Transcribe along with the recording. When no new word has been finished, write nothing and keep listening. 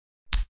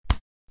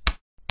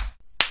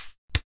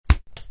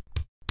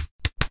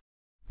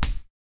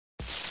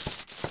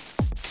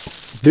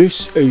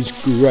This is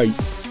great.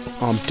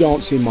 I'm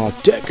dancing my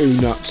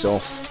deku nuts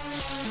off.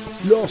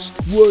 Lost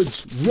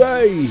Woods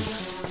Rave!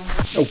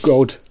 Oh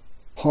god.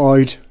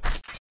 Hide.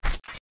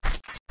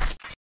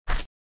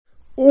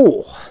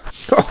 Oh,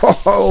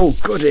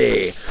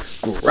 goody.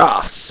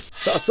 Grass.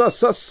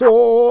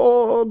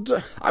 Sword.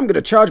 I'm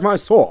gonna charge my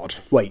sword.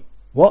 Wait,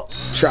 what?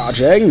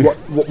 Charging.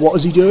 What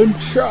is he doing?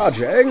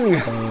 Charging.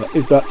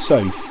 Is that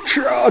safe?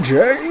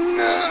 Charging.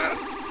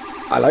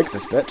 I like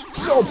this bit.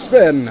 Sword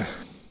spin.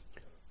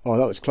 Oh,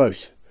 that was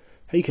close.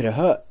 He could have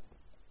hurt.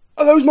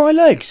 Are those my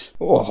legs?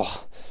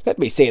 Oh, let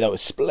me see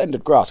those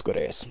splendid grass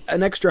goodies.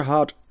 An extra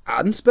heart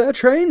and spare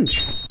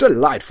change.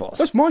 Delightful.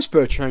 That's my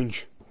spare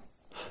change.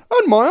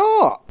 And my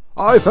heart.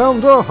 I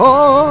found a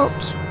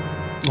heart.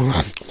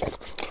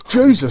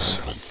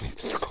 Jesus.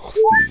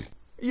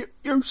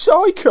 You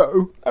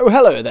psycho. Oh,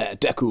 hello there,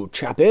 Deku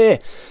chappie.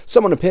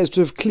 Someone appears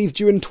to have cleaved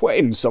you in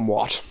twain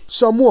somewhat.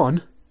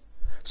 Someone?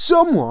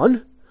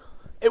 Someone?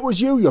 It was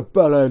you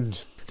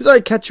bellend. Did I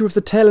catch you with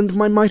the tail end of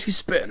my mighty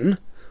spin?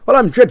 Well,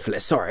 I'm dreadfully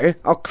sorry.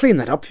 I'll clean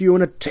that up for you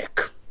in a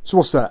tick. So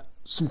what's that?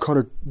 Some kind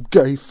of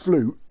gay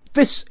flute?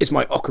 This is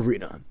my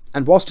ocarina,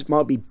 and whilst it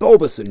might be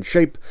bulbous in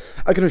shape,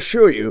 I can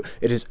assure you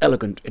it is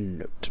elegant in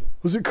note.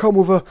 Does it come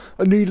with a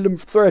needle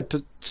and thread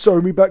to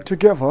sew me back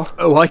together?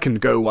 Oh, I can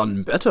go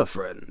one better,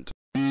 friend.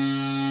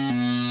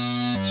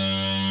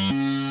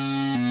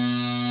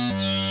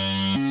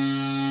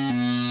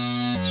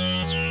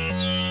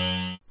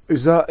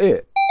 Is that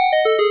it?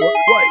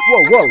 Wait,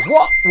 whoa,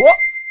 what?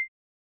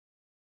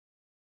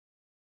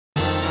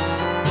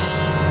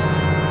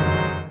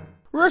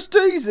 Rest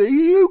easy, are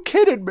you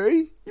kidding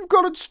me? You've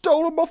gone and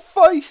stolen my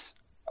face.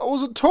 I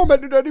wasn't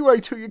tormented anyway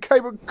till you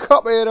came and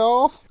cut me in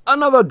half.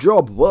 Another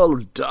job well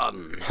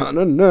done.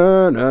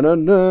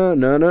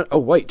 Na-na-na-na-na-na-na. Oh,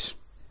 wait.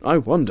 I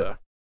wonder.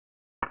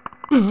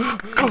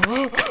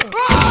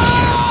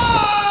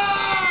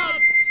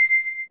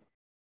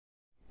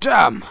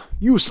 Damn,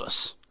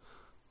 useless.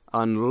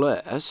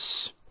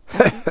 Unless...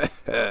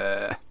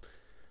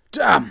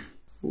 Damn.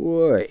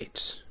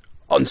 Wait.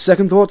 On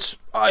second thoughts,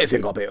 I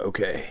think I'll be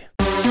okay.